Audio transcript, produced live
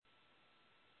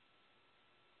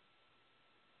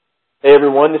Hey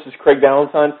everyone, this is Craig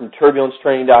Valentine from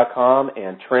TurbulenceTraining.com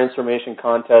and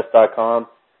TransformationContest.com,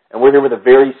 and we're here with a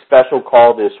very special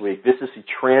call this week. This is the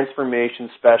Transformation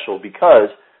Special because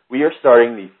we are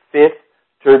starting the 5th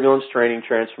Turbulence Training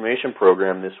Transformation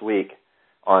Program this week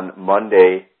on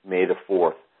Monday, May the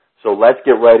 4th. So let's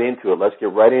get right into it. Let's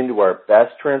get right into our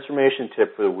best transformation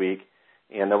tip for the week,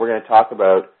 and then we're going to talk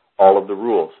about all of the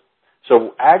rules.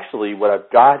 So actually what I've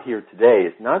got here today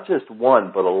is not just one,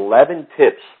 but 11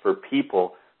 tips for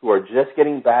people who are just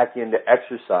getting back into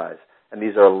exercise. And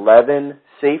these are 11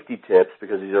 safety tips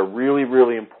because these are really,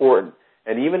 really important.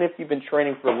 And even if you've been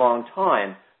training for a long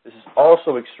time, this is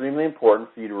also extremely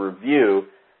important for you to review.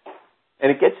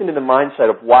 And it gets into the mindset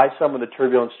of why some of the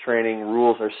turbulence training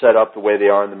rules are set up the way they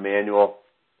are in the manual.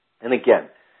 And again,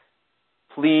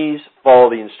 please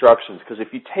follow the instructions because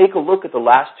if you take a look at the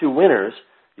last two winners,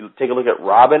 you take a look at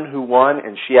Robin, who won,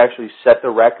 and she actually set the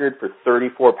record for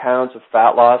 34 pounds of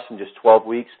fat loss in just 12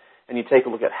 weeks. And you take a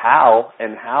look at Hal,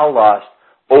 and Hal lost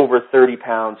over 30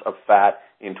 pounds of fat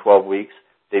in 12 weeks.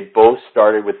 They both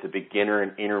started with the beginner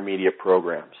and intermediate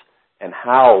programs. And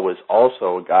Hal was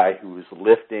also a guy who was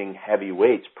lifting heavy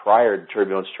weights prior to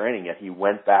turbulence training, yet he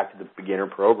went back to the beginner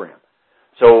program.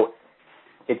 So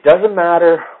it doesn't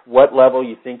matter what level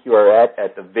you think you are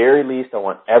at the very least, I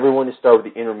want everyone to start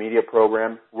with the intermediate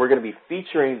program. We're going to be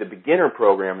featuring the beginner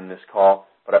program in this call,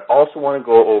 but I also want to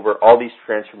go over all these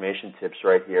transformation tips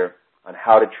right here on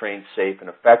how to train safe and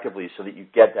effectively so that you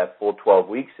get that full 12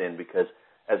 weeks in because,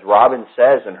 as Robin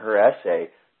says in her essay,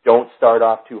 don't start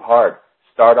off too hard.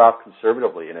 Start off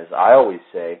conservatively. And as I always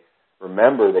say,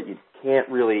 remember that you can't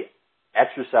really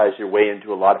exercise your way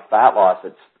into a lot of fat loss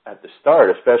at the start,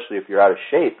 especially if you're out of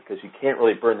shape, because you can't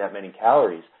really burn that many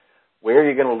calories. Where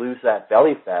you're going to lose that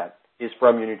belly fat is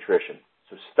from your nutrition.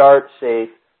 So start safe,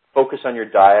 focus on your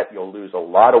diet. You'll lose a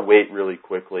lot of weight really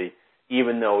quickly,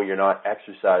 even though you're not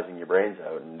exercising your brains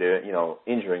out and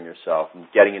injuring yourself and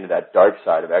getting into that dark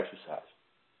side of exercise.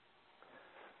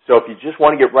 So if you just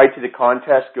want to get right to the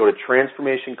contest, go to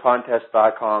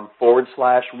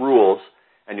transformationcontest.com/rules,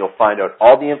 and you'll find out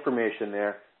all the information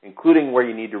there, including where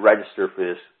you need to register for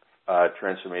this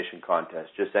transformation contest,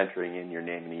 just entering in your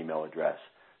name and email address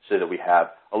so that we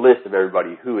have a list of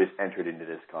everybody who is entered into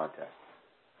this contest.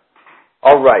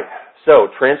 All right, so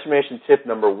transformation tip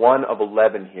number 1 of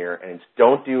 11 here, and it's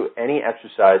don't do any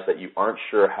exercise that you aren't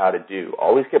sure how to do.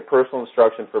 Always get personal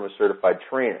instruction from a certified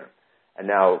trainer. And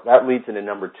now that leads into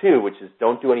number 2, which is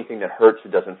don't do anything that hurts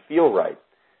or doesn't feel right.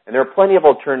 And there are plenty of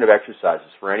alternative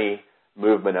exercises for any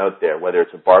movement out there, whether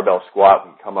it's a barbell squat.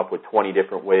 We can come up with 20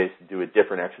 different ways to do a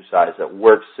different exercise that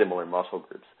works similar muscle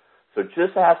groups. So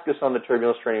just ask us on the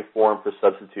Turbulence Training Forum for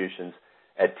substitutions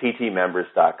at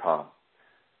ttmembers.com.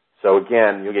 So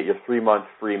again, you'll get your 3-month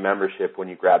free membership when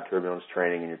you grab Turbulence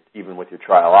Training, and even with your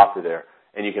trial offer there.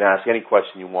 And you can ask any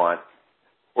question you want,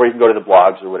 or you can go to the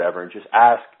blogs or whatever and just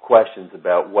ask questions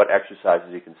about what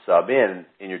exercises you can sub in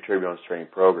your Turbulence Training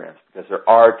programs, because there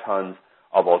are tons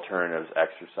of alternatives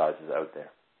exercises out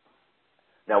there.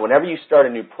 Now, whenever you start a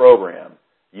new program,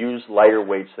 use lighter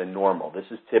weights than normal. This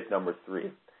is tip number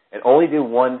 3. And only do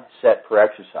 1 set per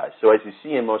exercise. So as you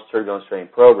see in most turbulence training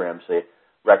programs, they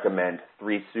recommend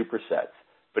 3 supersets.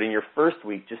 But in your first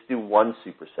week, just do 1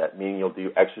 superset, meaning you'll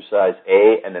do exercise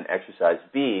A and then exercise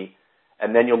B,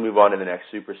 and then you'll move on to the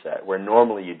next superset, where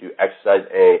normally you do exercise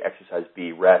A, exercise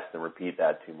B, rest, and repeat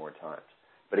that 2 more times.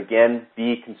 But again,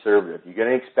 be conservative. You're going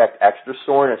to expect extra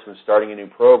soreness when starting a new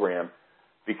program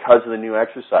because of the new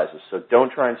exercises. So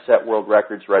don't try and set world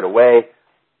records right away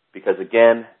because,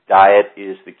 again, diet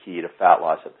is the key to fat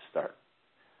loss at the start.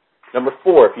 Number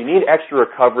 4, if you need extra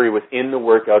recovery within the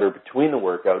workout or between the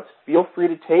workouts, feel free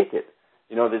to take it.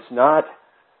 These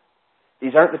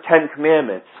aren't the 10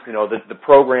 commandments, the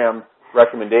program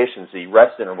recommendations, the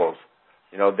rest intervals.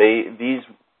 These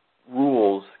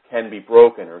rules can be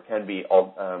broken or can be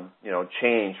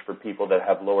changed for people that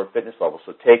have lower fitness levels.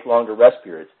 So take longer rest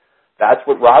periods. That's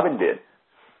what Robin did.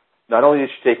 Not only did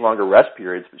she take longer rest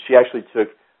periods, but she actually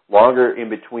took longer in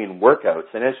between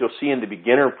workouts. And as you'll see in the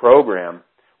beginner program,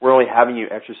 we're only having you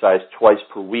exercise twice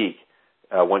per week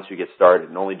once you get started,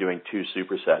 and only doing 2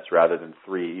 supersets rather than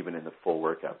 3, even in the full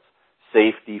workouts.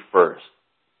 Safety first.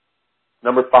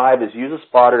 Number 5 is use a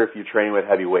spotter if you're training with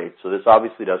heavy weights. So this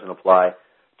obviously doesn't apply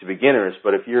to beginners,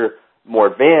 but if you're more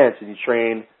advanced and you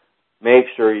train, make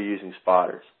sure you're using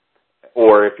spotters.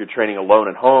 Or if you're training alone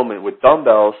at home and with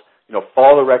dumbbells,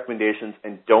 follow the recommendations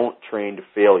and don't train to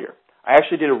failure. I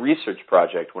actually did a research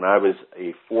project when I was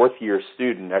a 4th-year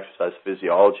student in exercise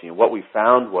physiology, and what we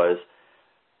found was,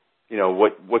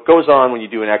 what goes on when you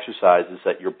do an exercise is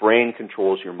that your brain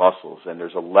controls your muscles, and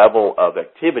there's a level of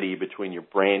activity between your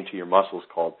brain to your muscles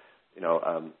called,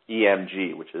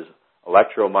 EMG, which is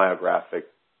electromyographic.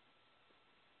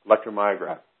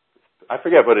 I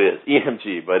forget what it is,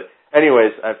 EMG, but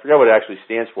anyways, I forget what it actually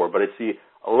stands for, but it's the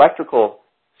electrical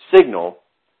signal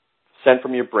sent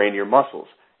from your brain to your muscles.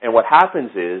 And what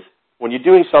happens is, when you're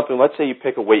doing something, let's say you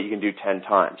pick a weight you can do 10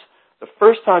 times. The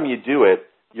first time you do it,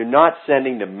 you're not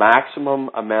sending the maximum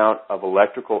amount of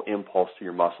electrical impulse to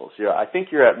your muscles. I think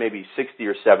you're at maybe 60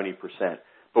 or 70%.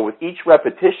 But with each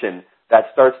repetition, that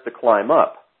starts to climb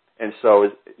up. And so,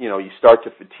 you start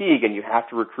to fatigue and you have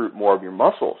to recruit more of your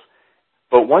muscles.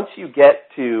 But once you get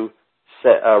to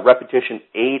repetition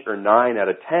 8 or 9 out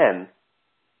of 10,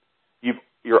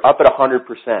 you're up at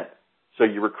 100%. So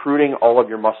you're recruiting all of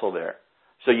your muscle there.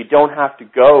 So you don't have to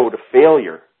go to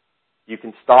failure. You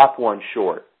can stop one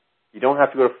short. You don't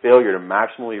have to go to failure to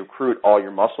maximally recruit all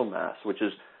your muscle mass, which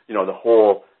is, the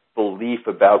whole belief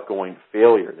about going to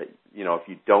failure, that, if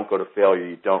you don't go to failure,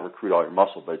 you don't recruit all your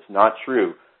muscle. But it's not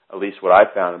true, at least what I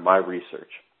found in my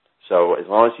research. So as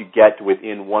long as you get to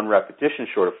within one repetition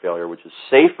short of failure, which is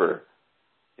safer,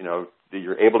 that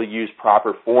you're able to use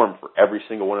proper form for every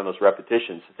single one of those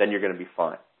repetitions, then you're going to be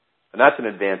fine. And that's an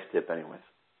advanced tip anyways.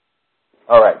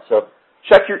 All right, so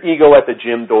check your ego at the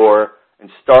gym door and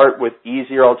start with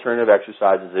easier alternative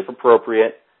exercises if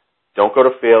appropriate. Don't go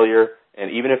to failure.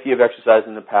 And even if you have exercised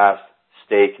in the past,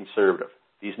 stay conservative.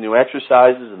 These new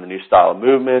exercises and the new style of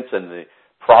movements and the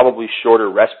probably shorter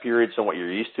rest periods than what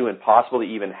you're used to, and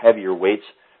possibly even heavier weights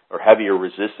or heavier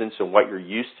resistance than what you're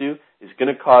used to, is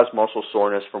going to cause muscle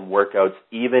soreness from workouts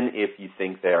even if you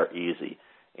think they are easy.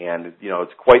 And,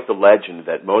 it's quite the legend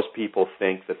that most people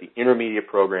think that the intermediate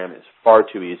program is far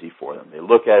too easy for them. They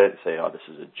look at it and say, oh, this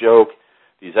is a joke.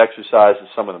 These exercises,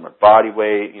 some of them are body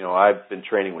weight. I've been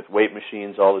training with weight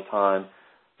machines all the time.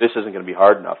 This isn't going to be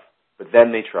hard enough. But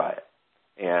then they try it.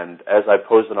 And as I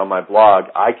posted on my blog,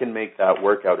 I can make that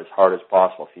workout as hard as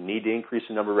possible. If you need to increase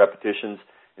the number of repetitions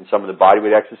in some of the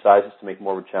bodyweight exercises to make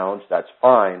more of a challenge, that's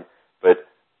fine, but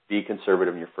be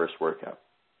conservative in your first workout.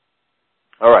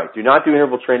 All right, do not do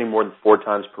interval training more than 4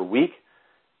 times per week.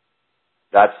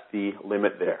 That's the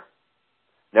limit there.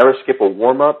 Never skip a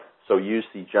warm-up, so use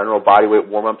the general bodyweight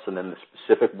warm-ups and then the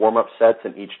specific warm-up sets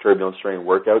in each turbulence training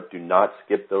workout. Do not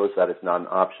skip those. That is not an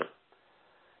option.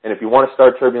 And if you want to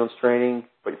start turbulence training,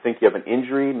 but you think you have an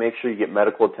injury, make sure you get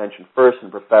medical attention first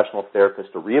and a professional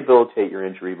therapist to rehabilitate your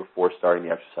injury before starting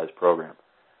the exercise program.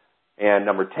 And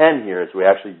number 10 here is we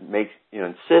actually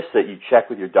insist that you check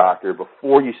with your doctor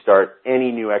before you start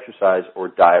any new exercise or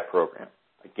diet program.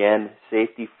 Again,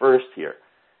 safety first here.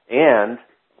 And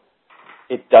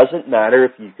it doesn't matter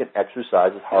if you can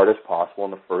exercise as hard as possible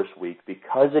in the first week,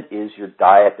 because it is your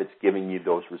diet that's giving you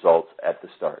those results at the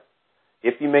start.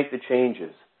 If you make the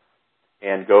changes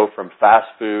and go from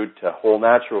fast food to whole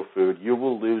natural food, you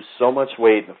will lose so much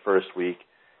weight in the first week,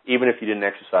 even if you didn't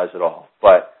exercise at all.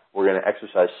 But we're going to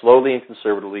exercise slowly and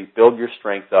conservatively, build your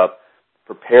strength up,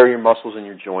 prepare your muscles and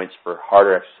your joints for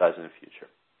harder exercise in the future.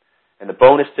 And the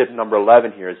bonus tip number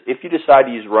 11 here is, if you decide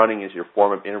to use running as your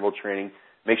form of interval training,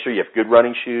 make sure you have good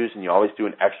running shoes and you always do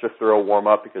an extra thorough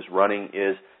warm-up, because running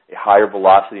is a higher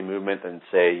velocity movement than,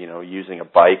 say, using a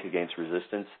bike against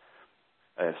resistance.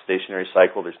 A stationary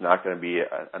cycle, there's not going to be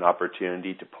an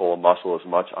opportunity to pull a muscle as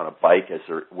much on a bike as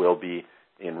there will be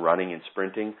in running and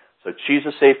sprinting. So choose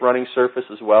a safe running surface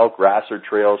as well, grass or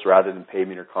trails rather than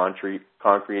pavement or concrete.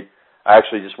 I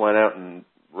actually just went out and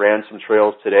ran some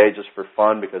trails today just for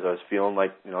fun, because I was feeling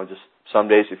like, just some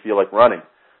days you feel like running.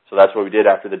 So that's what we did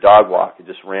after the dog walk. I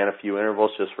just ran a few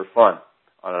intervals just for fun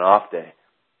on an off day.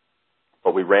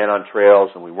 But we ran on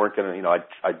trails, and we weren't going to,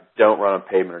 I don't run on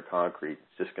pavement or concrete.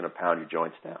 It's just going to pound your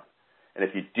joints down. And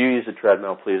if you do use a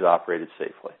treadmill, please operate it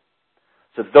safely.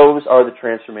 So those are the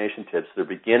transformation tips. They're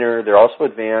beginner, they're also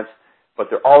advanced, but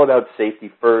they're all about safety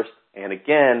first. And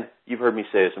again, you've heard me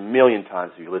say this a million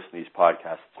times if you listen to these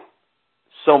podcasts.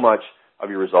 So much of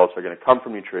your results are going to come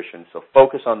from nutrition, so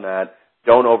focus on that.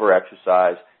 Don't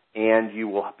over-exercise, and you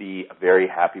will be a very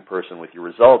happy person with your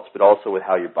results, but also with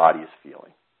how your body is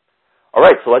feeling. All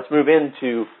right, so let's move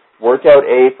into Workout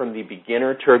A from the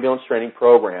Beginner Turbulence Training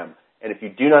Program. And if you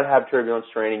do not have turbulence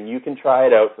training, you can try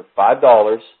it out for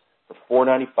 $5, for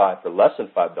 $4.95, for less than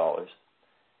 $5,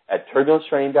 at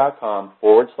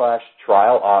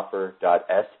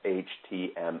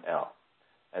turbulencetraining.com/trial-offer.shtml.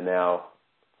 And now,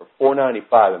 for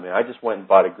 $4.95, I just went and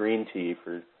bought a green tea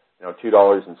for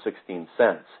 $2.16.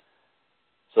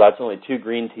 So that's only 2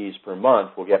 green teas per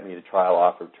month will get me the trial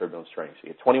offer of turbulence training. So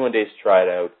you get 21 days to try it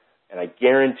out. And I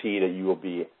guarantee that you will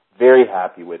be very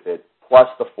happy with it. plus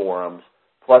the forums,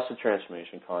 plus the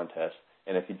transformation contest.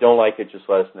 And if you don't like it, just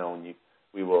let us know, and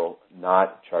we will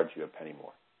not charge you a penny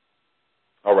more.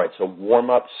 All right, so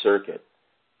warm-up circuit.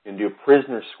 You can do a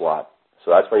prisoner squat.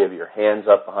 So that's why you have your hands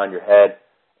up behind your head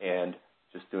and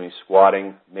just doing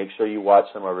squatting. Make sure you watch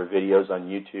some of our videos on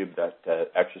YouTube,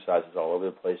 that exercises all over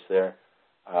the place there.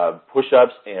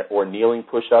 Push-ups or kneeling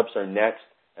push-ups are next,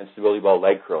 and stability ball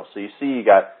leg curls. So you see you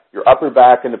got your upper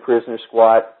back in the prisoner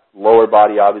squat, lower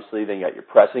body obviously, then you got your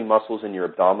pressing muscles in your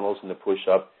abdominals in the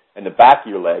push-up, and the back of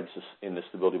your legs is in the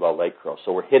stability ball leg curl.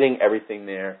 So we're hitting everything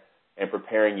there and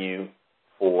preparing you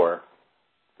for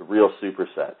the real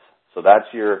supersets. So that's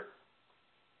your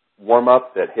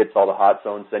warm-up that hits all the hot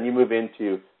zones. Then you move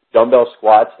into dumbbell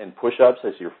squats and push-ups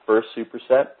as your first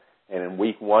superset. And in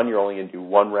week 1, you're only going to do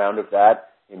 1 round of that.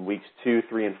 In weeks 2,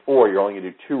 3, and 4, you're only going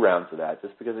to do 2 rounds of that,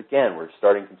 just because, again, we're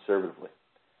starting conservatively.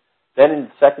 Then in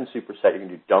the second superset, you're going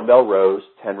to do dumbbell rows,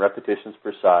 10 repetitions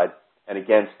per side, and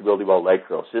again, stability ball leg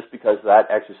curls, just because that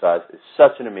exercise is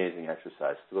such an amazing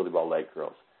exercise, stability ball leg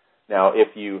curls. Now,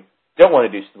 if you don't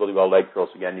want to do stability ball leg curls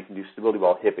again, you can do stability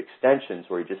ball hip extensions,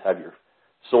 where you just have your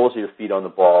soles of your feet on the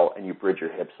ball and you bridge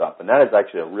your hips up. And that is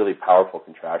actually a really powerful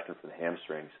contraction for the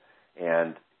hamstrings.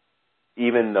 And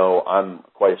even though I'm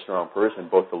quite a strong person,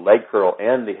 both the leg curl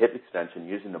and the hip extension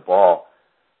using the ball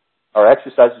are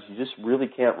exercises you just really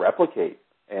can't replicate.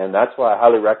 And that's why I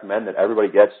highly recommend that everybody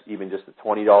gets even just a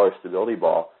 $20 stability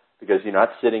ball, because you're not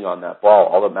sitting on that ball.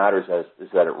 All that matters is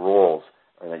that it rolls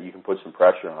and that you can put some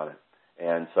pressure on it.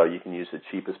 And so you can use the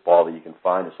cheapest ball that you can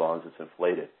find as long as it's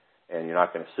inflated, and you're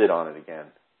not going to sit on it again.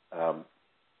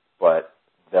 But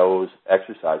those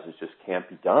exercises just can't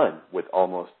be done with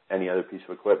almost any other piece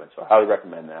of equipment. So I highly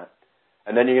recommend that.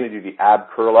 And then you're going to do the ab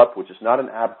curl up, which is not an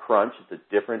ab crunch. It's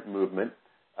a different movement.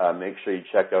 Make sure you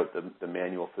check out the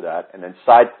manual for that. And then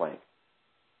side plank.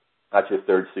 That's your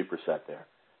third superset there.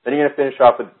 Then you're going to finish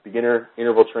off with beginner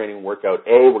interval training workout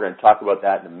A. We're going to talk about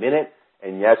that in a minute.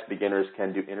 And yes, beginners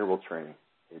can do interval training.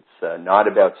 It's not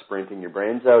about sprinting your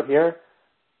brains out here.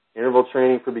 Interval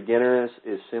training for beginners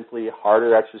is simply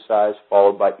harder exercise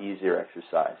followed by easier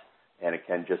exercise. And it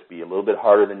can just be a little bit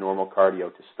harder than normal cardio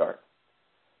to start.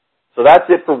 So that's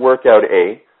it for workout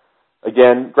A.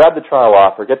 Again, grab the trial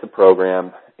offer, get the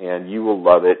program, and you will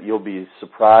love it. You'll be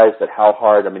surprised at how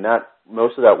hard,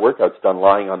 most of that workout's done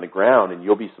lying on the ground, and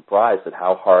you'll be surprised at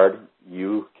how hard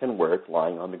you can work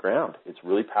lying on the ground. It's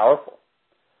really powerful.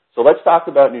 So let's talk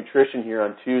about nutrition here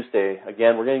on Tuesday.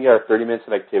 Again, we're going to get our 30 minutes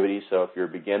of activity, so if you're a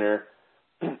beginner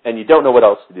and you don't know what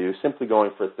else to do, simply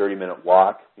going for a 30-minute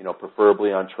walk,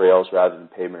 preferably on trails rather than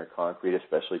pavement or concrete,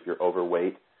 especially if you're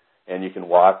overweight. And you can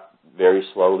walk very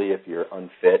slowly if you're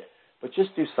unfit. But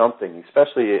just do something,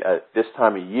 especially at this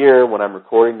time of year when I'm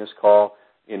recording this call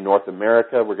in North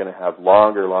America. We're going to have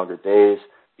longer days.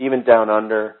 Even down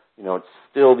under, it's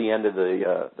still the end of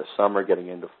the summer, getting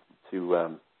into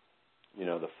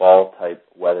the fall type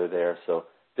weather there. So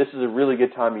this is a really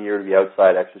good time of year to be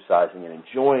outside exercising and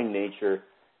enjoying nature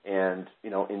and,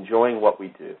 enjoying what we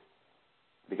do.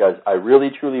 Because I really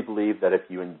truly believe that if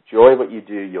you enjoy what you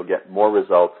do, you'll get more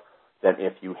results than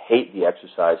if you hate the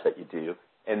exercise that you do.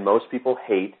 And most people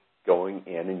hate going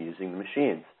in and using the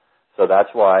machines. So that's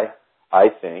why I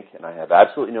think, and I have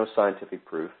absolutely no scientific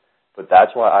proof, but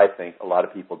that's why I think a lot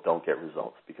of people don't get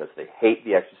results, because they hate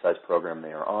the exercise program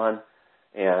they are on,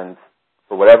 and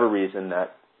for whatever reason,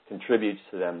 that contributes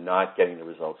to them not getting the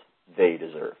results they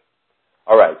deserve.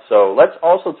 All right, so let's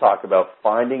also talk about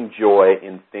finding joy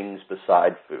in things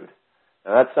beside food.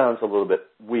 Now that sounds a little bit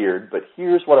weird, but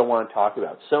here's what I want to talk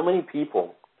about. So many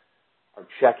people are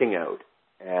checking out,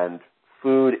 and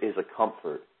food is a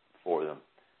comfort for them.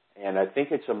 And I think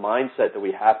it's a mindset that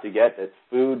we have to get, that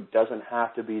food doesn't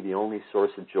have to be the only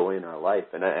source of joy in our life.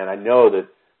 And I know that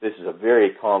this is a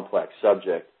very complex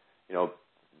subject,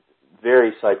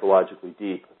 very psychologically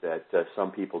deep, that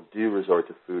some people do resort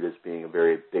to food as being a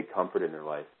very big comfort in their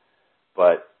life.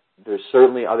 But there's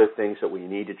certainly other things that we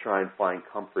need to try and find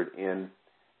comfort in,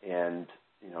 and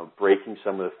breaking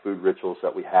some of the food rituals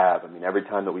that we have. Every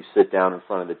time that we sit down in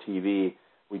front of the TV,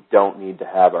 we don't need to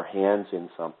have our hands in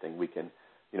something. We can,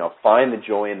 find the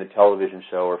joy in the television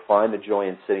show, or find the joy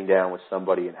in sitting down with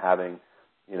somebody and having,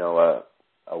 a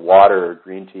water or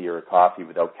green tea or a coffee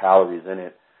without calories in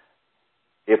it,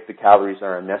 if the calories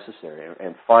are unnecessary.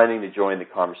 And finding the joy in the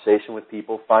conversation with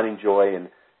people, finding joy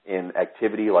in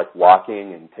activity like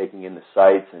walking and taking in the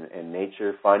sights and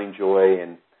nature, finding joy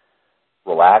in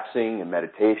relaxing and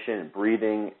meditation and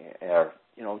breathing,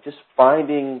 just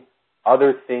finding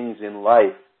other things in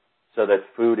life so that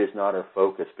food is not our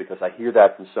focus. Because I hear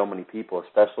that from so many people,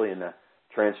 especially in the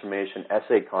transformation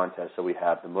essay contest that we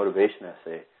have, the motivation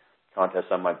essay. contest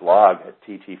on my blog at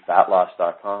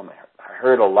ttfatloss.com. I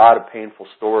heard a lot of painful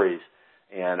stories,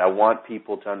 and I want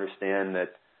people to understand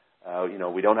that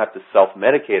we don't have to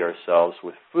self-medicate ourselves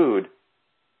with food.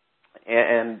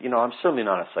 And I'm certainly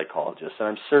not a psychologist, and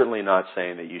I'm certainly not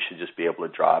saying that you should just be able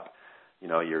to drop,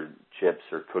 your chips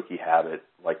or cookie habit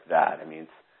like that. I mean,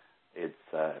 it's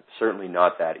certainly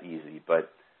not that easy.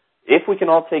 But if we can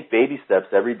all take baby steps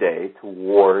every day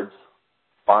towards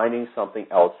finding something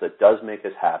else that does make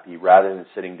us happy rather than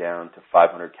sitting down to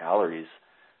 500 calories,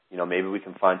 maybe we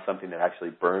can find something that actually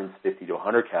burns 50 to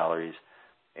 100 calories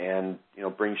and,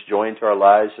 brings joy into our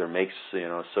lives or makes,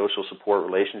 social support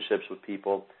relationships with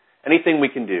people. Anything we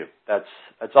can do.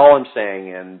 That's all I'm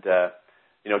saying. And,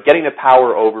 getting the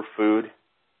power over food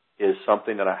is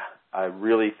something that I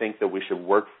really think that we should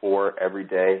work for every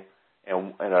day.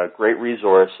 And a great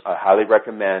resource I highly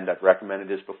recommend, I've recommended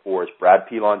this before, is Brad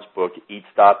Pilon's book,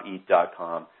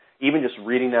 EatStopEat.com. Even just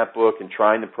reading that book and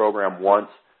trying the program once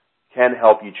can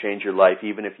help you change your life,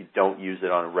 even if you don't use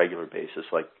it on a regular basis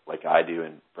like I do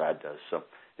and Brad does. So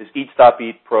this Eat, Stop,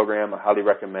 Eat program, I highly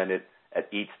recommend it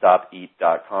at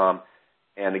EatStopEat.com.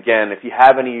 And again, if you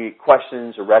have any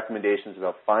questions or recommendations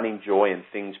about finding joy in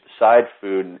things besides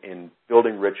food and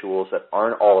building rituals that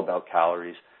aren't all about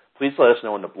calories, please let us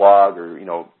know in the blog or,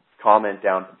 comment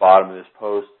down at the bottom of this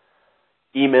post.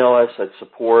 Email us at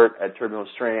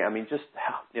support@turbulencetraining. I mean, just,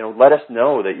 let us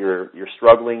know that you're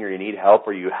struggling or you need help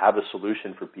or you have a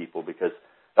solution for people, because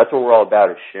that's what we're all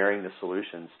about, is sharing the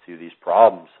solutions to these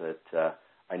problems that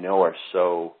I know are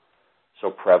so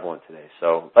prevalent today.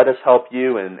 So let us help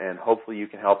you, and hopefully you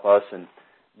can help us, and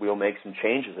we'll make some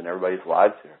changes in everybody's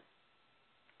lives here.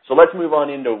 So let's move on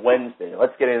into Wednesday.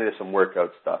 Let's get into some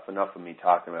workout stuff. Enough of me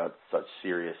talking about such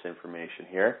serious information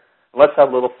here. Let's have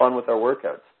a little fun with our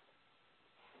workouts.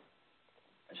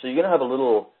 So you're going to have a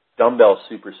little dumbbell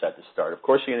superset to start. Of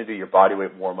course, you're going to do your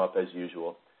bodyweight warm-up as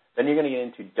usual. Then you're going to get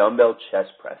into dumbbell chest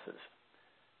presses.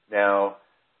 Now,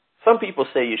 some people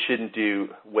say you shouldn't do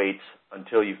weights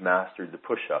until you've mastered the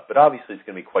push-up, but obviously it's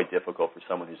going to be quite difficult for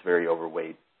someone who's very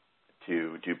overweight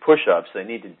to do push-ups.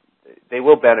 They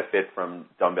will benefit from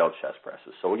dumbbell chest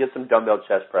presses. So we'll get some dumbbell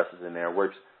chest presses in there. It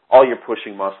works all your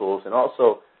pushing muscles, and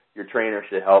also your trainer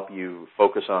should help you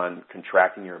focus on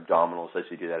contracting your abdominals as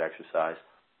you do that exercise.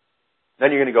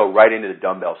 Then you're going to go right into the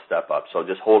dumbbell step-up. So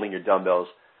just holding your dumbbells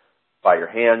by your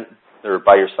hand or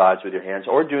by your sides with your hands,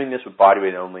 or doing this with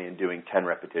bodyweight only and doing 10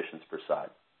 repetitions per side.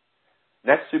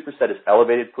 Next superset is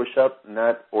elevated push-up,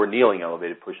 or kneeling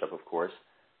elevated push-up, of course.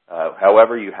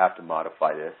 However, you have to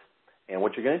modify this. And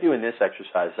what you're going to do in this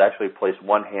exercise is actually place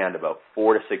one hand about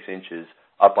 4 to 6 inches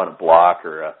up on a block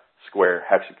or a square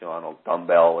hexagonal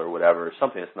dumbbell or whatever,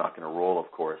 something that's not going to roll, of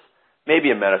course.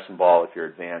 Maybe a medicine ball if you're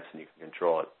advanced and you can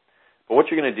control it. But what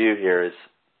you're going to do here is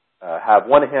have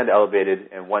one hand elevated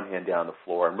and one hand down the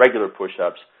floor and regular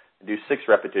push-ups, and do 6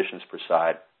 repetitions per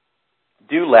side.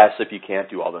 Do less if you can't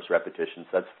do all those repetitions.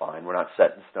 That's fine. We're not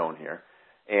set in stone here.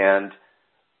 And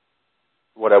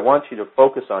what I want you to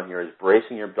focus on here is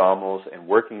bracing your abdominals and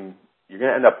working. You're going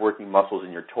to end up working muscles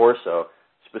in your torso,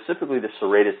 specifically the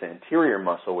serratus anterior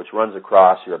muscle, which runs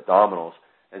across your abdominals.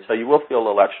 And so you will feel a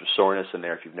little extra soreness in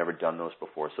there if you've never done those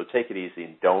before. So take it easy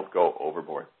and don't go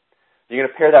overboard. You're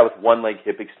going to pair that with one leg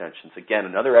hip extensions. Again,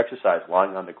 another exercise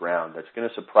lying on the ground that's going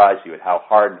to surprise you at how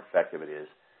hard and effective it is.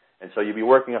 And so you'll be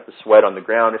working up the sweat on the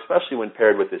ground, especially when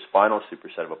paired with this final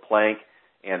superset of a plank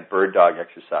and bird dog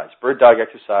exercise. Bird dog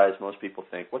exercise, most people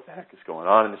think, what the heck is going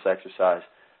on in this exercise?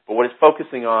 But what it's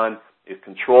focusing on is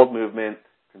controlled movement,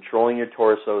 controlling your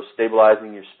torso,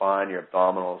 stabilizing your spine, your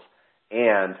abdominals,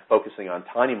 and focusing on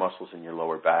tiny muscles in your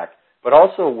lower back, but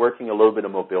also working a little bit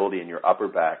of mobility in your upper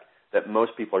back that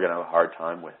most people are going to have a hard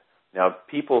time with. Now,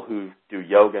 people who do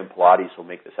yoga and Pilates will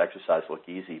make this exercise look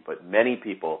easy, but many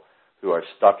people who are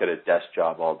stuck at a desk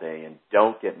job all day and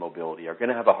don't get mobility are going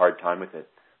to have a hard time with it.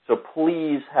 So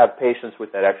please have patience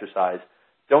with that exercise.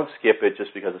 Don't skip it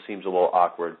just because it seems a little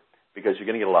awkward, because you're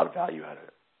going to get a lot of value out of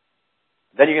it.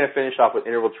 Then you're going to finish off with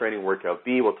interval training workout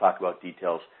B. We'll talk about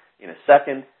details in a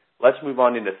second. Let's move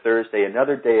on into Thursday,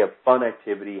 another day of fun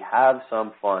activity. Have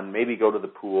some fun. Maybe go to the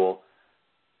pool.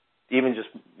 Even just,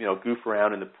 goof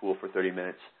around in the pool for 30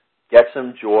 minutes. Get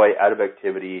some joy out of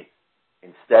activity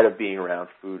instead of being around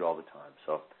food all the time.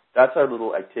 So that's our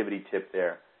little activity tip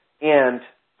there. And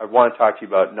I want to talk to you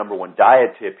about number one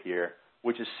diet tip here,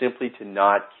 which is simply to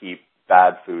not keep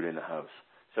bad food in the house.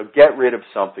 So get rid of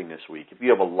something this week. If you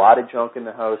have a lot of junk in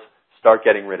the house, start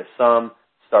getting rid of some.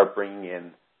 Start bringing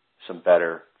in some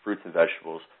better fruits and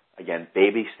vegetables. Again,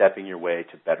 baby stepping your way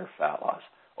to better fat loss.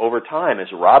 Over time, as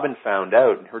Robin found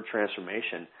out in her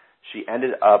transformation, she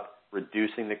ended up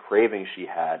reducing the cravings she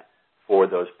had for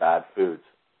those bad foods.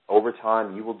 Over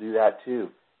time, you will do that too.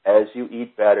 As you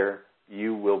eat better,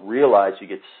 you will realize you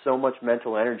get so much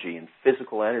mental energy and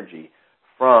physical energy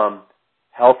from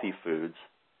healthy foods,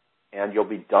 and you'll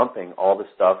be dumping all the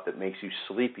stuff that makes you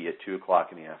sleepy at 2 o'clock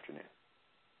in the afternoon.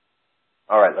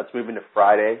 All right, let's move into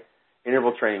Friday,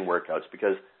 interval training workouts,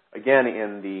 because, again,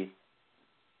 in the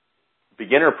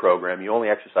beginner program, you only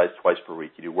exercise twice per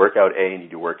week. You do workout A and you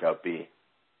do workout B.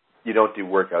 You don't do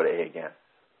workout A again,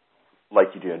 like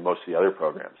you do in most of the other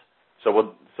programs. So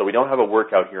we don't have a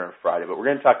workout here on Friday, but we're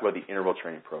going to talk about the interval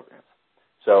training programs.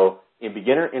 So in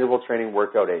beginner interval training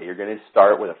workout A, you're going to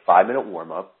start with a 5-minute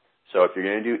warm-up. So if you're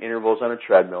going to do intervals on a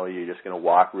treadmill, you're just going to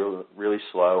walk really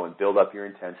slow and build up your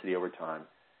intensity over time.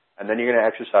 And then you're going to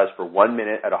exercise for 1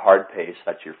 minute at a hard pace.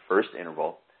 That's your first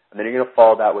interval. And then you're going to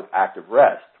follow that with active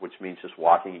rest, which means just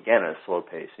walking again at a slow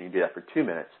pace. And you do that for 2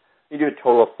 minutes. You do a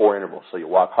total of 4 intervals. So you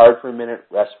walk hard for a minute,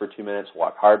 rest for 2 minutes,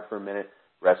 walk hard for a minute,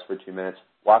 rest for 2 minutes,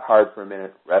 walk hard for a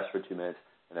minute, rest for 2 minutes,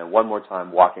 and then one more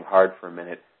time walking hard for a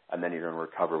minute, and then you're going to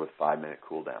recover with 5-minute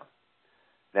cool down.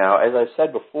 Now, as I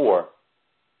said before,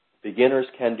 beginners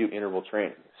can do interval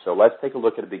training. So let's take a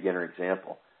look at a beginner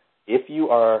example. If you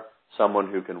are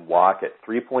someone who can walk at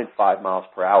 3.5 miles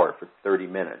per hour for 30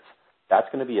 minutes, that's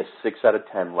going to be a 6 out of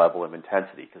 10 level of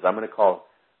intensity, because I'm going to call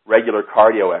regular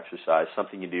cardio exercise,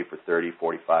 something you do for 30,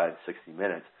 45, 60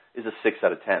 minutes, is a 6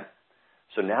 out of 10.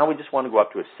 So now we just want to go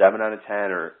up to a 7 out of 10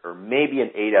 or maybe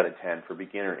an 8 out of 10 for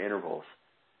beginner intervals.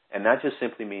 And that just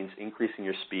simply means increasing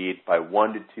your speed by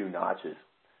 1 to 2 notches.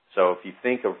 So if you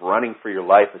think of running for your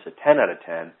life as a 10 out of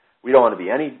 10, we don't want to be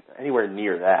anywhere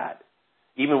near that.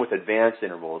 Even with advanced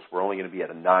intervals, we're only going to be at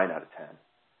a 9 out of 10.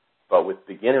 But with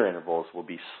beginner intervals, we'll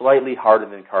be slightly harder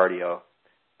than cardio,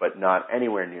 but not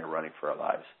anywhere near running for our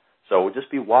lives. So we'll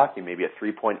just be walking maybe at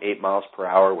 3.8 miles per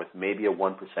hour with maybe a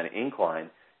 1% incline,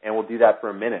 and we'll do that for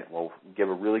a minute. We'll give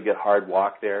a really good hard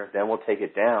walk there. Then we'll take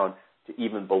it down to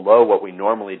even below what we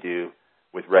normally do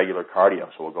with regular cardio.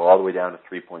 So we'll go all the way down to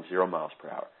 3.0 miles per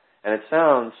hour. And it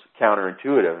sounds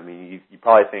counterintuitive. I mean, you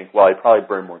probably think, well, I probably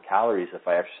burn more calories if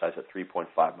I exercise at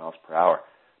 3.5 miles per hour.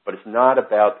 But it's not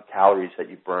about the calories that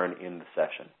you burn in the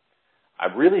session. I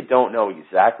really don't know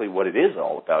exactly what it is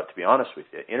all about, to be honest with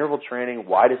you. Interval training,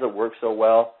 why does it work so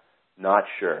well? Not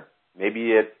sure.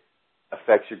 Maybe it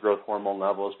affects your growth hormone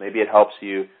levels. Maybe it helps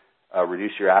you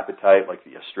reduce your appetite, like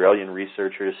the Australian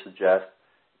researchers suggest.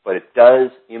 But it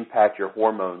does impact your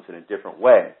hormones in a different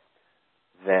way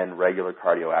than regular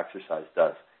cardio exercise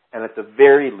does. And at the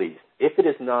very least, if it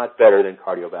is not better than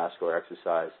cardiovascular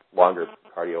exercise, longer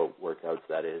cardio workouts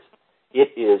that is, it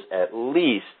is at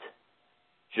least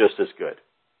just as good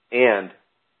and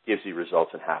gives you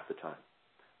results in half the time.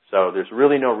 So there's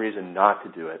really no reason not to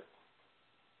do it.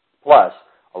 Plus,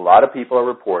 a lot of people are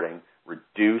reporting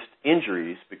reduced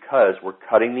injuries because we're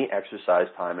cutting the exercise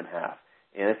time in half.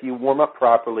 And if you warm up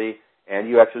properly and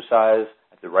you exercise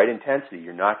at the right intensity,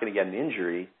 you're not going to get an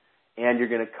injury, and you're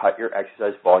going to cut your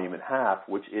exercise volume in half,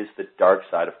 which is the dark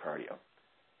side of cardio.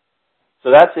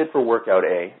 So that's it for workout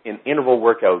A. In interval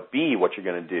workout B, what you're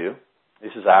going to do,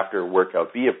 this is after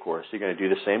workout B, of course, you're going to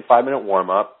do the same 5-minute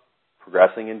warm-up,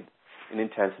 progressing in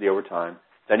intensity over time.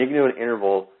 Then you're going to do an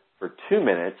interval for 2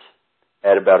 minutes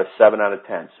at about a 7 out of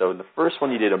 10. So in the first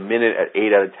one, you did a minute at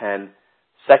 8 out of 10.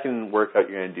 Second workout,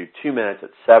 you're going to do 2 minutes at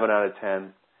 7 out of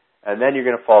 10. And then you're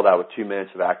going to follow that with 2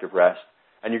 minutes of active rest.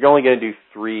 And you're only going to do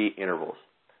 3 intervals.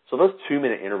 So those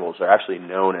 2-minute intervals are actually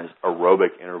known as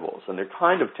aerobic intervals. And they're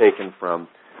kind of taken from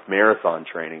marathon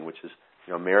training, which is,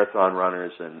 marathon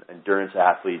runners and endurance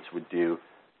athletes would do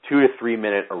 2 to 3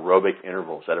 minute aerobic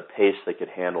intervals at a pace they could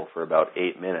handle for about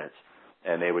 8 minutes.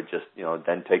 And they would just,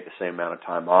 then take the same amount of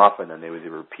time off, and then they would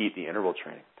repeat the interval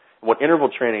training. And what interval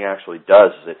training actually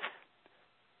does is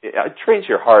it trains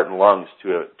your heart and lungs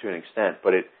to an extent,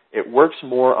 but it works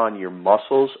more on your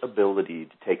muscles' ability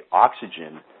to take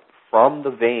oxygen from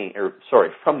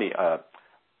the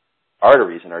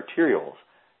arteries and arterioles,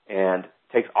 and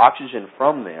takes oxygen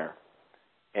from there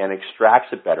and extracts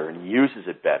it better and uses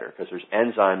it better, because there's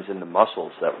enzymes in the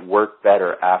muscles that work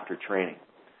better after training.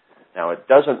 Now, it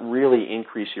doesn't really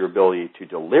increase your ability to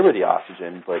deliver the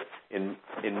oxygen, but in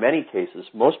many cases,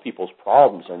 most people's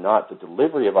problems are not the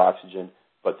delivery of oxygen,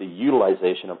 but the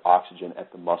utilization of oxygen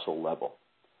at the muscle level.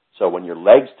 So when your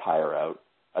legs tire out,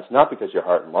 that's not because your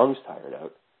heart and lungs tired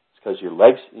out. It's because your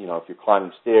legs, if you're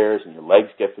climbing stairs and your legs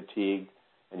get fatigued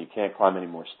and you can't climb any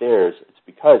more stairs, it's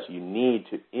because you need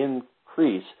to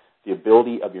increase the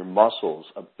ability of your muscles'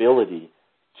 ability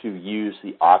to use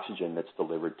the oxygen that's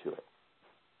delivered to it.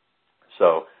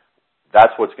 So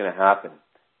that's what's going to happen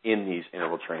in these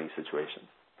interval training situations.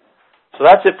 So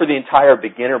that's it for the entire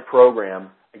beginner program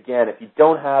Again, if you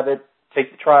don't have it,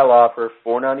 take the trial offer,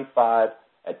 $4.95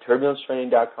 at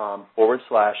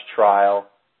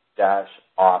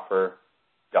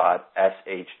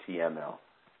turbulencetraining.com/trial-offer.shtml.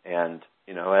 And,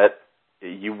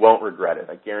 you won't regret it.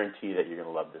 I guarantee that you're going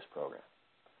to love this program.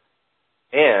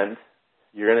 And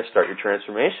you're going to start your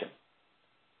transformation.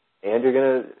 And you're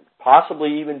going to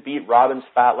possibly even beat Robin's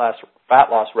fat loss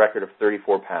record of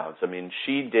 34 pounds. I mean,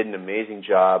 she did an amazing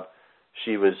job.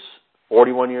 She was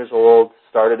 41 years old,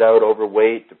 started out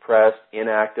overweight, depressed,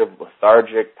 inactive,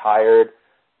 lethargic, tired,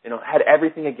 had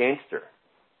everything against her.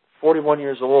 41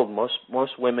 years old,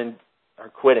 most women are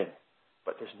quitting.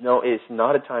 But it's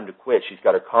not a time to quit. She's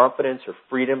got her confidence, her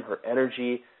freedom, her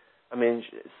energy. I mean,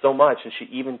 so much. And she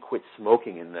even quit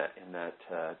smoking in that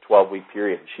 12-week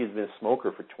period. She's been a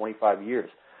smoker for 25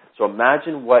 years. So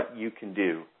imagine what you can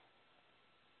do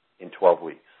in 12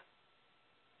 weeks.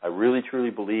 I really,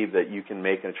 truly believe that you can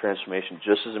make a transformation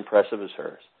just as impressive as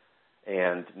hers.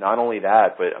 And not only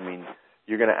that, but,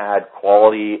 you're going to add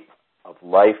quality of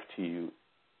life to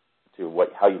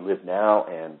how you live now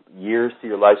and years to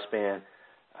your lifespan.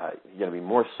 You're going to be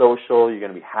more social. You're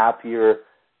going to be happier.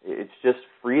 It's just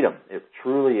freedom. It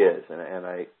truly is. And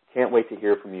I can't wait to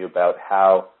hear from you about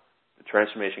how the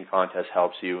Transformation Contest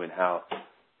helps you and how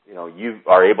you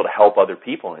are able to help other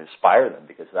people and inspire them,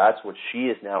 because that's what she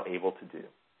is now able to do.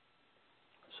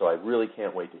 So I really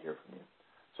can't wait to hear from you.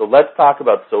 So let's talk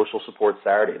about Social Support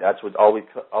Saturday. That's what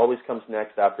always comes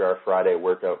next after our Friday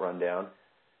workout rundown.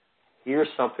 Here's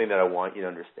something that I want you to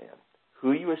understand.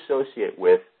 Who you associate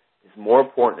with is more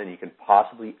important than you can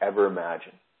possibly ever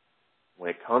imagine. When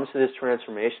it comes to this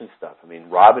transformation stuff,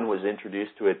 Robin was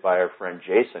introduced to it by our friend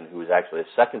Jason, who was actually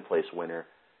a second place winner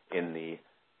in the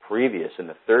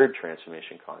third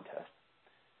transformation contest.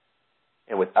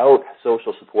 And without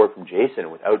social support from Jason,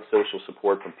 and without social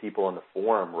support from people on the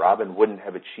forum, Robin wouldn't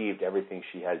have achieved everything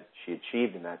she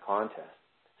achieved in that contest.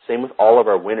 Same with all of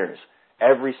our winners.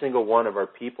 Every single one of our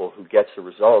people who gets the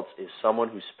results is someone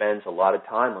who spends a lot of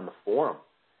time on the forum.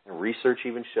 And research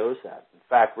even shows that. In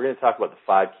fact, we're going to talk about the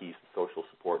 5 keys to social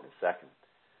support in a second.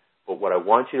 But what I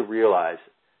want you to realize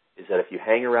is that if you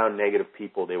hang around negative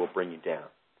people, they will bring you down.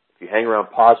 If you hang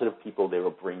around positive people, they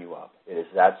will bring you up. It is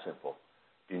that simple.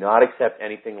 Do not accept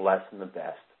anything less than the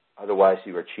best. Otherwise,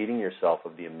 you are cheating yourself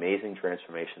of the amazing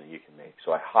transformation that you can make.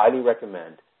 So I highly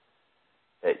recommend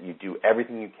that you do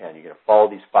everything you can. You're going to follow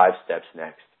these 5 steps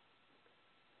next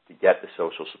to get the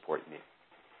social support you need.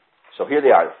 So here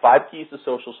they are, the 5 keys to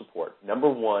social support. Number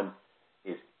 1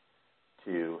 is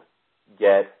to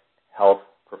get health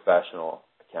professional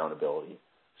accountability.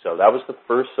 So that was the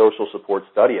first social support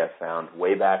study I found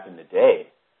way back in the day.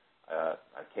 I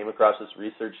came across this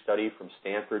research study from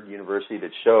Stanford University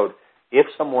that showed if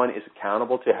someone is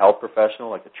accountable to a health professional,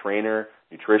 like a trainer,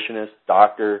 nutritionist,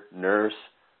 doctor, nurse,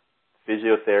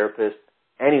 physiotherapist,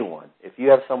 anyone, if you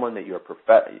have someone that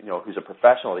who's a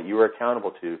professional that you are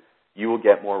accountable to, you will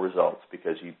get more results,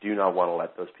 because you do not want to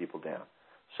let those people down.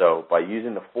 So by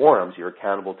using the forums, you're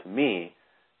accountable to me,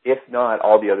 if not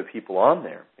all the other people on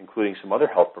there, including some other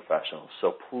health professionals.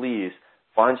 So please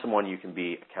find someone you can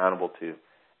be accountable to,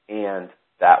 and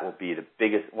that will be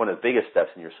one of the biggest steps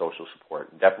in your social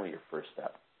support, and definitely your first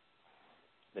step.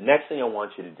 The next thing I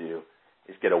want you to do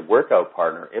is get a workout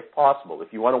partner, if possible.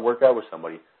 If you want to work out with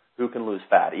somebody who can lose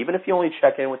fat, even if you only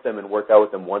check in with them and work out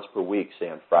with them once per week, say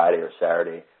on Friday or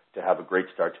Saturday, to have a great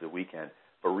start to the weekend.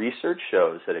 But research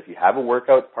shows that if you have a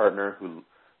workout partner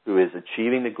who is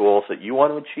achieving the goals that you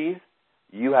want to achieve,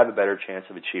 you have a better chance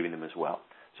of achieving them as well.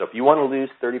 So if you want to lose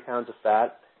 30 pounds of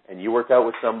fat and you work out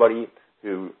with somebody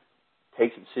who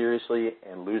takes it seriously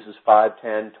and loses 5,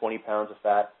 10, 20 pounds of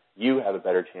fat, you have a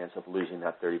better chance of losing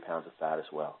that 30 pounds of fat as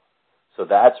well. So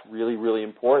that's really, really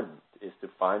important, is to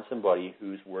find somebody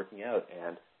who's working out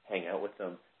and hang out with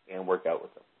them and work out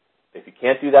with them. If you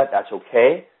can't do that, that's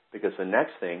okay, because the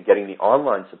next thing, getting the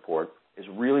online support, is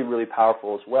really, really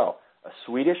powerful as well. A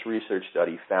Swedish research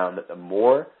study found that the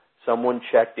more someone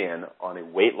checked in on a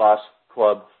weight loss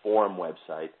club forum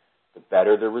website, the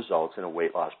better the results in a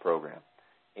weight loss program.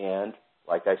 And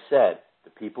like I said, the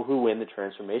people who win the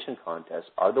transformation contest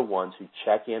are the ones who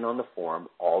check in on the forum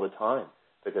all the time,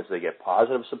 because they get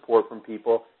positive support from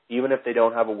people, even if they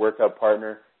don't have a workout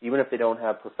partner, even if they don't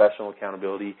have professional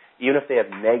accountability, even if they have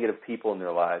negative people in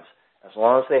their lives. As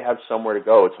long as they have somewhere to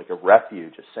go, it's like a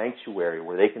refuge, a sanctuary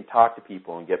where they can talk to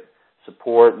people and get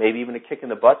support, maybe even a kick in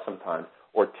the butt sometimes,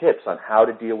 or tips on how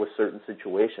to deal with certain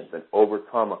situations and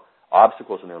overcome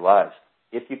obstacles in their lives.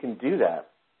 If you can do that,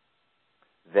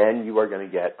 then you are going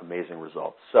to get amazing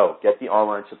results. So get the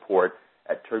online support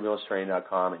at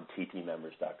turbulencetraining.com and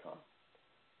ttmembers.com.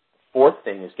 Fourth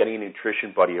thing is getting a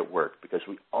nutrition buddy at work, because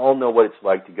we all know what it's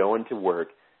like to go into work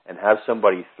and have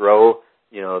somebody throw,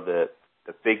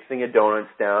 the big thing of donuts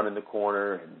down in the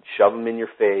corner and shove them in your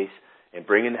face and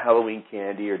bring in the Halloween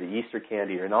candy or the Easter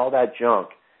candy and all that junk.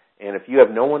 And if you have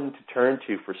no one to turn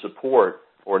to for support,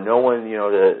 or no one,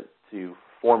 to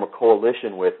form a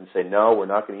coalition with and say, no, we're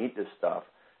not going to eat this stuff,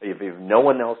 if you have no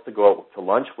one else to go out to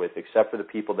lunch with except for the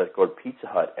people that go to Pizza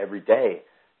Hut every day,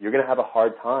 you're going to have a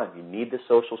hard time. You need the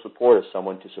social support of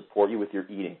someone to support you with your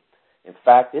eating. In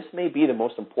fact, this may be the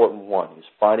most important one, is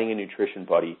finding a nutrition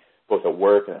buddy both at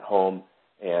work and at home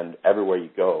and everywhere you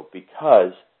go,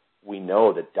 because we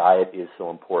know that diet is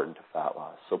so important to fat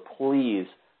loss. So please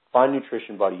find a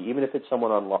nutrition buddy, even if it's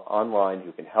someone online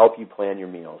who can help you plan your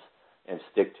meals and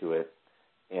stick to it,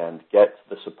 and get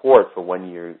the support for when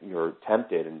you're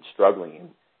tempted and struggling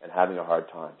and having a hard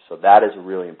time. So that is a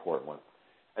really important one.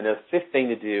 And the fifth thing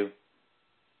to do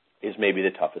is maybe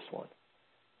the toughest one.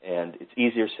 And it's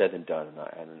easier said than done.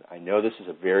 And I know this is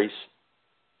a very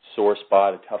sore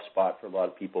spot, a tough spot for a lot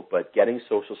of people, but getting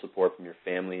social support from your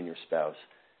family and your spouse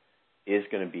is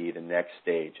going to be the next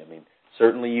stage. I mean,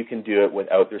 certainly you can do it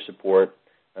without their support.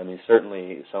 I mean,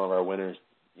 certainly some of our winners,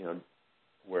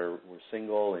 were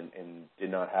single and did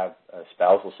not have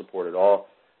spousal support at all.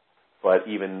 But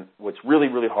even what's really,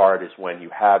 really hard is when you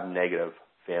have negative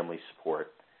family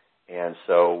support. And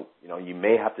so, you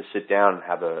may have to sit down and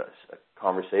have a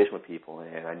conversation with people.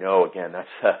 And I know, again,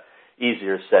 that's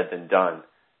easier said than done.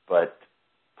 But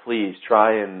please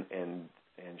try and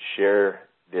share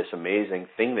this amazing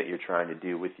thing that you're trying to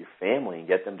do with your family and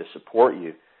get them to support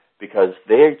you, because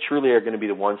they truly are going to be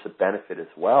the ones that benefit as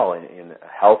well in a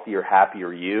healthier,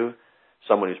 happier you,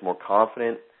 someone who's more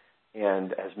confident.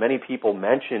 And as many people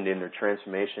mentioned in their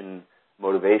transformation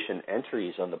motivation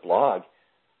entries on the blog,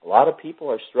 a lot of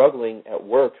people are struggling at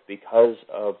work because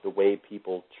of the way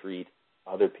people treat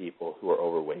other people who are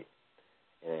overweight.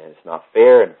 And it's not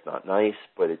fair and it's not nice,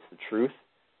 but it's the truth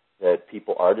that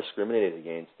people are discriminated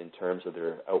against in terms of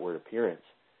their outward appearance.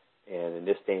 And in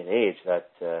this day and age, that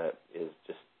is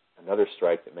just another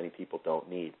strike that many people don't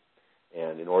need.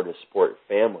 And in order to support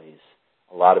families,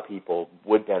 a lot of people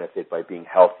would benefit by being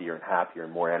healthier and happier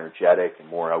and more energetic and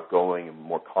more outgoing and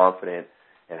more confident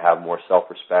and have more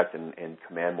self-respect and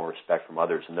command more respect from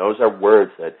others. And those are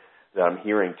words that I'm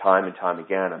hearing time and time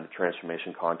again on the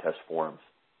Transformation Contest forums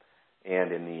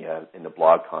and in the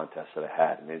blog contest that I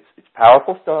had. And it's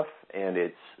powerful stuff, and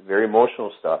it's very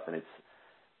emotional stuff, and it's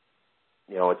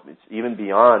even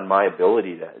beyond my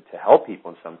ability to help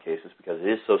people in some cases, because it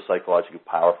is so psychologically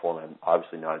powerful, and I'm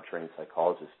obviously not a trained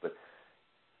psychologist. But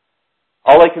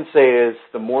all I can say is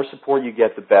the more support you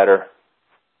get, the better.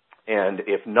 And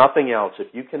if nothing else, if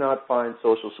you cannot find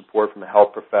social support from a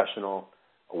health professional,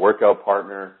 a workout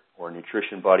partner, or a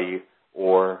nutrition buddy,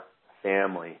 or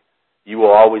family, you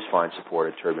will always find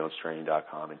support at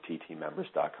turbulencetraining.com and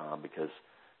ttmembers.com, because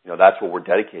that's what we're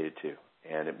dedicated to.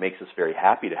 And it makes us very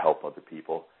happy to help other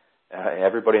people.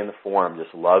 Everybody in the forum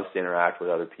just loves to interact with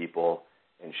other people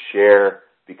and share,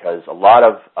 because a lot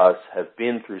of us have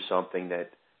been through something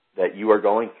that you are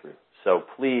going through. So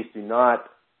please do not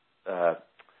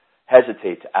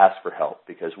hesitate to ask for help,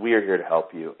 because we are here to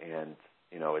help you. And,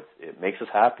 it makes us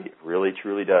happy. It really,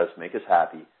 truly does make us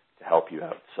happy to help you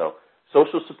out. So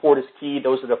social support is key.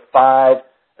 Those are the 5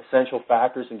 essential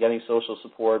factors in getting social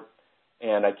support.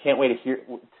 And I can't wait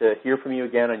to hear from you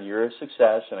again on your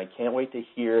success, and I can't wait to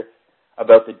hear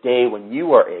about the day when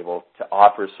you are able to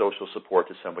offer social support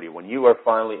to somebody, when you are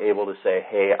finally able to say,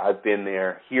 hey, I've been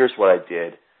there, here's what I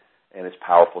did, and it's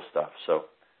powerful stuff. So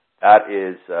that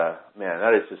is,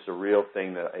 that is just a real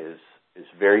thing that is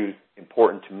very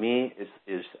important to me,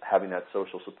 is having that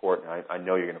social support, and I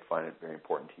know you're going to find it very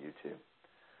important to you too.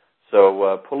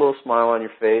 So put a little smile on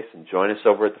your face and join us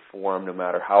over at the forum. No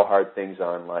matter how hard things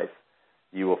are in life,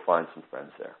 you will find some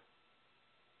friends there.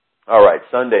 All right,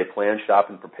 Sunday, plan, shop,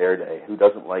 and prepare day. Who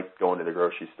doesn't like going to the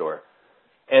grocery store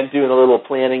and doing a little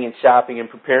planning and shopping and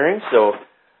preparing? So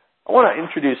I want to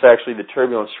introduce, actually, the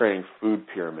Turbulence Training Food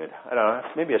Pyramid. I don't know,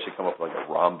 maybe I should come up with like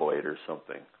a rhomboid or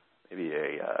something. Maybe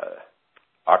a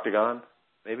octagon,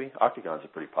 maybe? Octagons are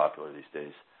pretty popular these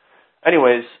days.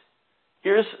 Anyways,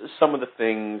 here's some of the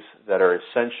things that are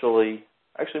essentially,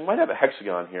 actually, we might have a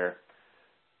hexagon here,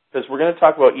 because we're going to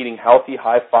talk about eating healthy,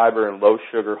 high-fiber, and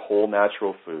low-sugar, whole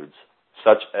natural foods,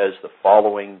 such as the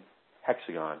following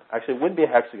hexagon. Actually, it wouldn't be a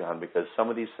hexagon, because some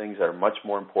of these things are much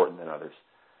more important than others.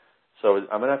 So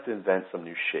I'm going to have to invent some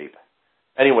new shape.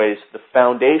 Anyways, the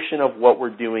foundation of what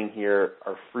we're doing here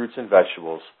are fruits and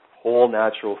vegetables, whole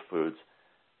natural foods.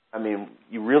 I mean,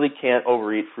 you really can't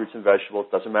overeat fruits and vegetables.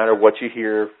 Doesn't matter what you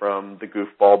hear from the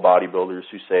goofball bodybuilders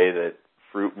who say that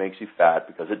fruit makes you fat,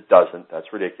 because it doesn't. That's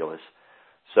ridiculous.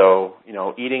 So,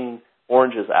 eating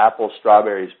oranges, apples,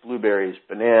 strawberries, blueberries,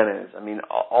 bananas, I mean,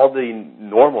 all the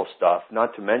normal stuff,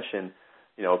 not to mention,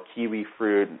 kiwi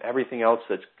fruit and everything else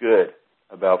that's good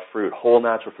about fruit, whole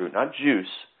natural fruit, not juice,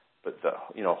 but the,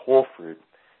 whole fruit,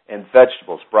 and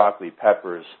vegetables, broccoli,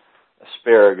 peppers,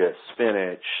 asparagus,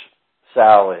 spinach,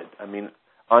 salad, I mean,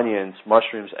 onions,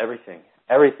 mushrooms,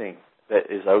 everything that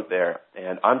is out there.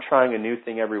 And I'm trying a new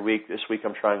thing every week. This week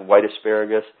I'm trying white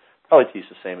asparagus. Probably tastes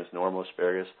the same as normal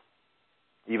asparagus.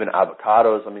 Even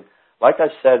avocados. I mean, like I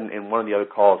said in one of the other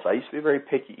calls, I used to be a very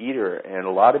picky eater, and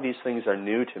a lot of these things are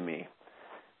new to me.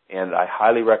 And I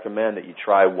highly recommend that you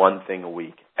try one thing a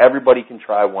week. Everybody can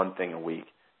try one thing a week.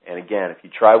 And again, if you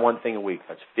try one thing a week,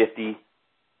 that's 50,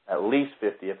 at least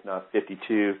 50, if not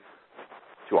 52,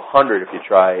 to 100 if you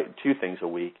try 2 things a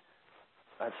week.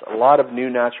 That's a lot of new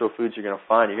natural foods you're going to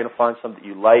find. You're going to find something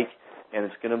you like, and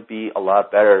it's going to be a lot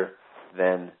better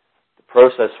than the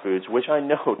processed foods, which I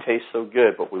know taste so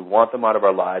good, but we want them out of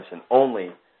our lives and only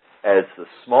as the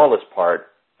smallest part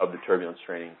of the turbulence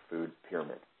training food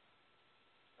pyramid.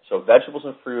 So vegetables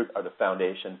and fruit are the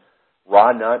foundation.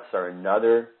 Raw nuts are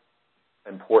another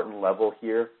important level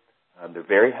here. They're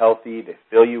very healthy. They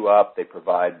fill you up. They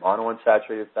provide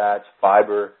monounsaturated fats,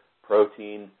 fiber,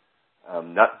 protein.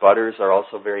 Nut butters are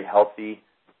also very healthy.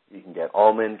 You can get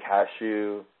almond,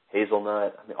 cashew,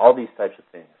 hazelnut. I mean, all these types of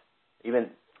things. Even,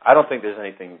 I don't think there's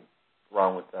anything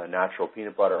wrong with natural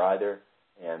peanut butter either.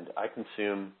 And I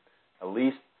consume at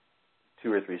least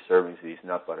 2 or 3 servings of these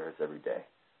nut butters every day.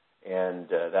 And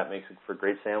that makes it for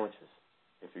great sandwiches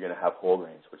if you're going to have whole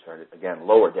grains, which are, again,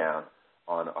 lower down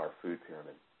on our food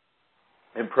pyramid.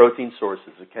 And protein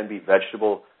sources. It can be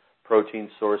vegetable protein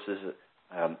sources.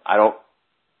 I don't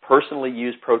personally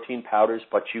use protein powders,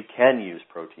 but you can use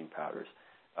protein powders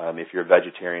if you're a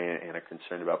vegetarian and are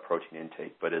concerned about protein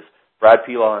intake. But as Brad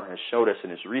Pilon has showed us in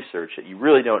his research, that you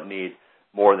really don't need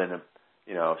more than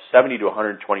 70 to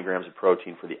 120 grams of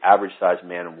protein for the average sized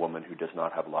man and woman who does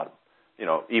not have a lot of,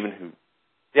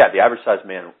 the average sized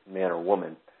man or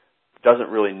woman doesn't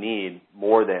really need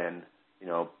more than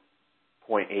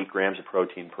 0.8 grams of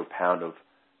protein per pound of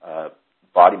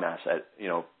body mass,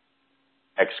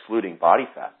 excluding body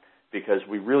fat, because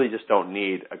we really just don't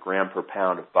need a gram per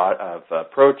pound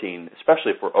of protein,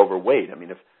 especially if we're overweight. I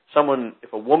mean, if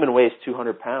a woman weighs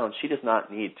 200 pounds, she does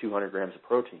not need 200 grams of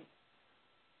protein.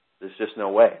 There's just no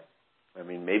way. I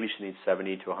mean, maybe she needs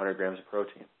 70 to 100 grams of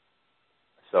protein.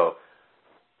 So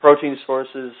protein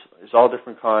sources, there's all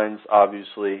different kinds,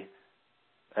 obviously.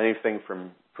 Anything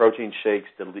from protein shakes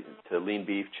to lean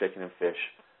beef, chicken, and fish,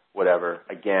 whatever.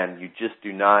 Again, you just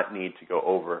do not need to go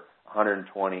over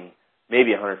 120,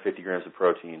 maybe 150 grams of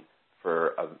protein for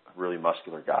a really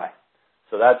muscular guy.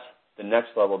 So that's the next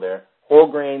level there. Whole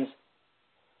grains,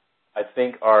 I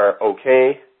think, are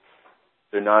okay.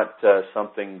 They're not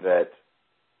something that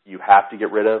you have to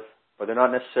get rid of, but they're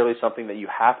not necessarily something that you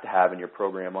have to have in your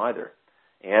program either.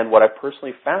 And what I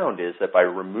personally found is that by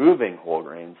removing whole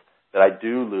grains, that I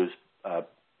do lose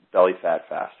belly fat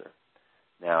faster.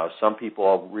 Now, some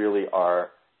people really are,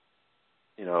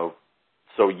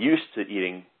 so used to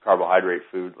eating carbohydrate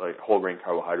food, like whole grain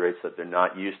carbohydrates, that they're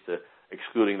not used to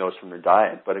excluding those from their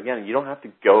diet. But again, you don't have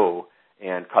to go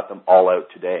and cut them all out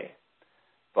today.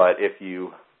 But if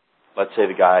you, let's say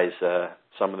the guys,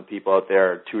 some of the people out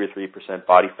there are 2 or 3%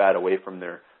 body fat away from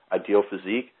their ideal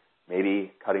physique,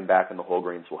 maybe cutting back on the whole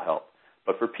grains will help.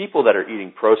 But for people that are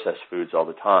eating processed foods all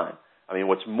the time, I mean,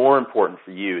 what's more important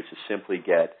for you is to simply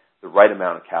get the right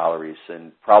amount of calories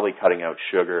and probably cutting out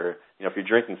sugar. If you're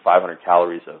drinking 500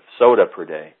 calories of soda per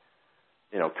day,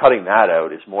 cutting that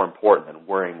out is more important than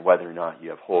worrying whether or not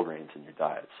you have whole grains in your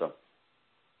diet. So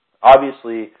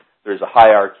obviously there's a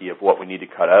hierarchy of what we need to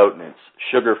cut out, and it's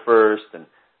sugar first, and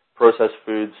processed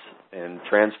foods and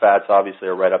trans fats obviously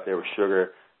are right up there with sugar.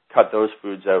 Cut those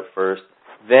foods out first.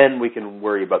 Then we can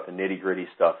worry about the nitty-gritty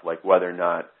stuff, like whether or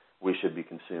not we should be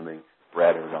consuming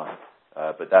bread or not.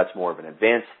 But that's more of an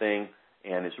advanced thing,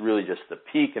 and it's really just the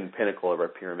peak and pinnacle of our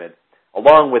pyramid,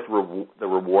 along with the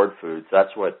reward foods. That's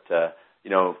what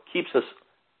keeps us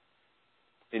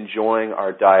enjoying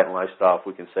our diet and lifestyle. If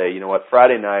we can say,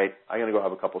 Friday night, I'm going to go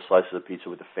have a couple slices of pizza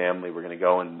with the family. We're going to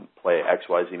go and play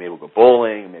XYZ. Maybe we'll go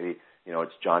bowling. Maybe,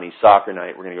 it's Johnny's soccer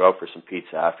night. We're going to go out for some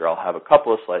pizza after. I'll have a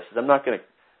couple of slices. I'm not going to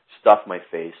stuff my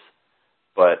face,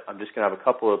 but I'm just going to have a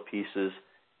couple of pieces,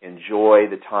 enjoy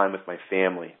the time with my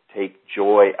family, take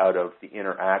joy out of the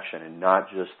interaction and not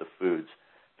just the foods,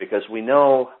 because we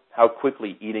know how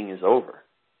quickly eating is over.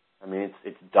 I mean,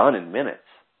 it's done in minutes.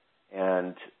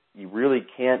 and you really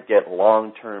can't get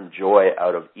long-term joy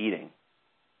out of eating,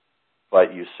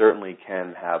 but you certainly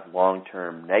can have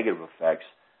long-term negative effects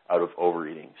out of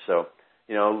overeating. So,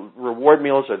 reward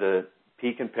meals are the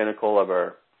peak and pinnacle of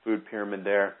our food pyramid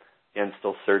there. Again,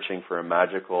 still searching for a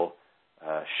magical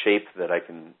shape that I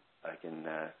can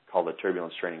call the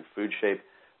turbulence training food shape.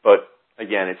 But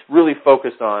again, it's really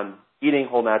focused on eating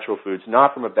whole natural foods,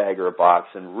 not from a bag or a box,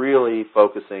 and really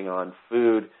focusing on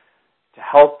food to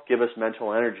help give us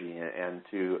mental energy and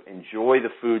to enjoy the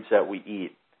foods that we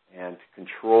eat and to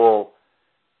control,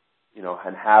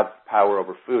 and have power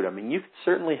over food. I mean, you could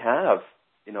certainly have,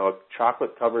 a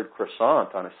chocolate-covered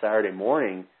croissant on a Saturday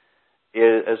morning,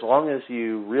 as long as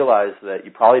you realize that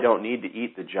you probably don't need to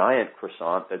eat the giant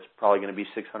croissant that's probably going to be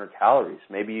 600 calories.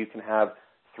 Maybe you can have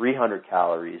 300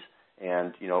 calories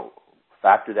and,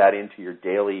 factor that into your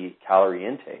daily calorie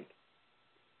intake.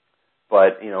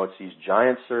 But, it's these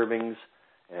giant servings,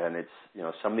 and it's,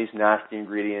 some of these nasty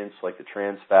ingredients like the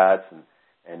trans fats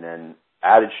and then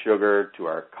added sugar to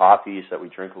our coffees that we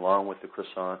drink along with the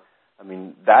croissant. I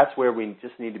mean, that's where we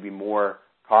just need to be more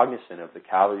cognizant of the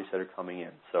calories that are coming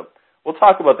in. So we'll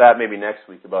talk about that maybe next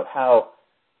week, about how,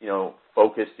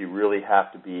 focused you really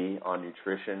have to be on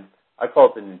nutrition. I call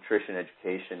it the nutrition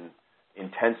education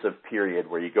intensive period,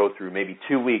 where you go through maybe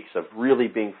 2 weeks of really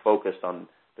being focused on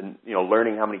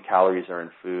learning how many calories are in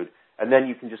food, and then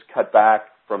you can just cut back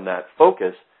from that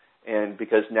focus, and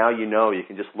because now you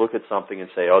can just look at something and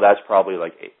say, oh, that's probably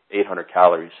like 800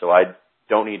 calories, so I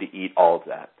don't need to eat all of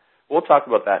that. We'll talk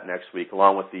about that next week,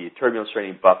 along with the Turbulence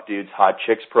Training Buff Dudes Hot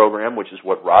Chicks program, which is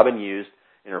what Robin used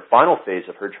in her final phase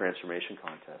of her transformation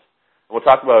contest. And we'll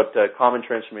talk about common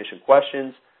transformation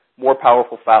questions, more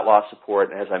powerful fat loss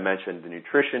support, and as I mentioned, the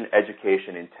nutrition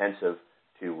education intensive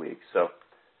 2 weeks. So,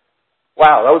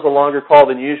 wow, that was a longer call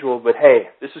than usual, but hey,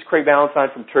 this is Craig Ballantyne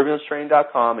from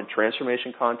TurbulenceTraining.com and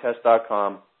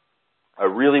TransformationContest.com. I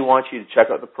really want you to check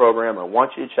out the program. I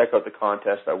want you to check out the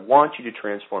contest. I want you to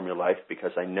transform your life,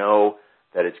 because I know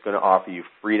that it's going to offer you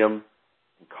freedom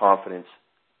and confidence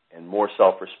and more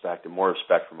self-respect and more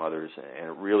respect from others. And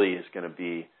it really is going to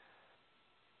be,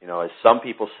 as some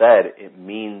people said, it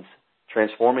means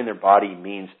transforming their body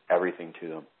means everything to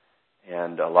them.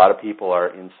 And a lot of people are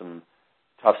in some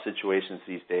tough situations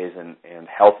these days, and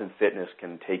health and fitness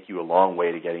can take you a long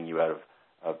way to getting you out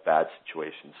of bad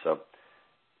situations. So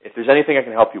if there's anything I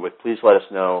can help you with, please let us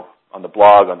know on the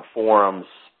blog, on the forums,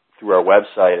 through our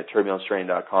website at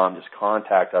TurbulenceTraining.com. Just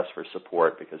contact us for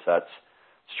support, because that's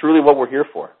truly what we're here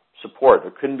for, support.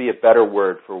 There couldn't be a better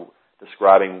word for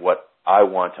describing what I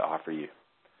want to offer you.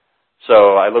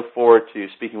 So I look forward to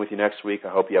speaking with you next week. I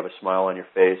hope you have a smile on your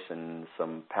face and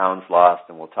some pounds lost,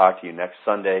 and we'll talk to you next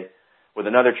Sunday with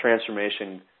another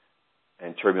transformation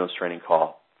and turbulence training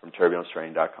call from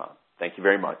TurbulenceTraining.com. Thank you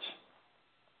very much.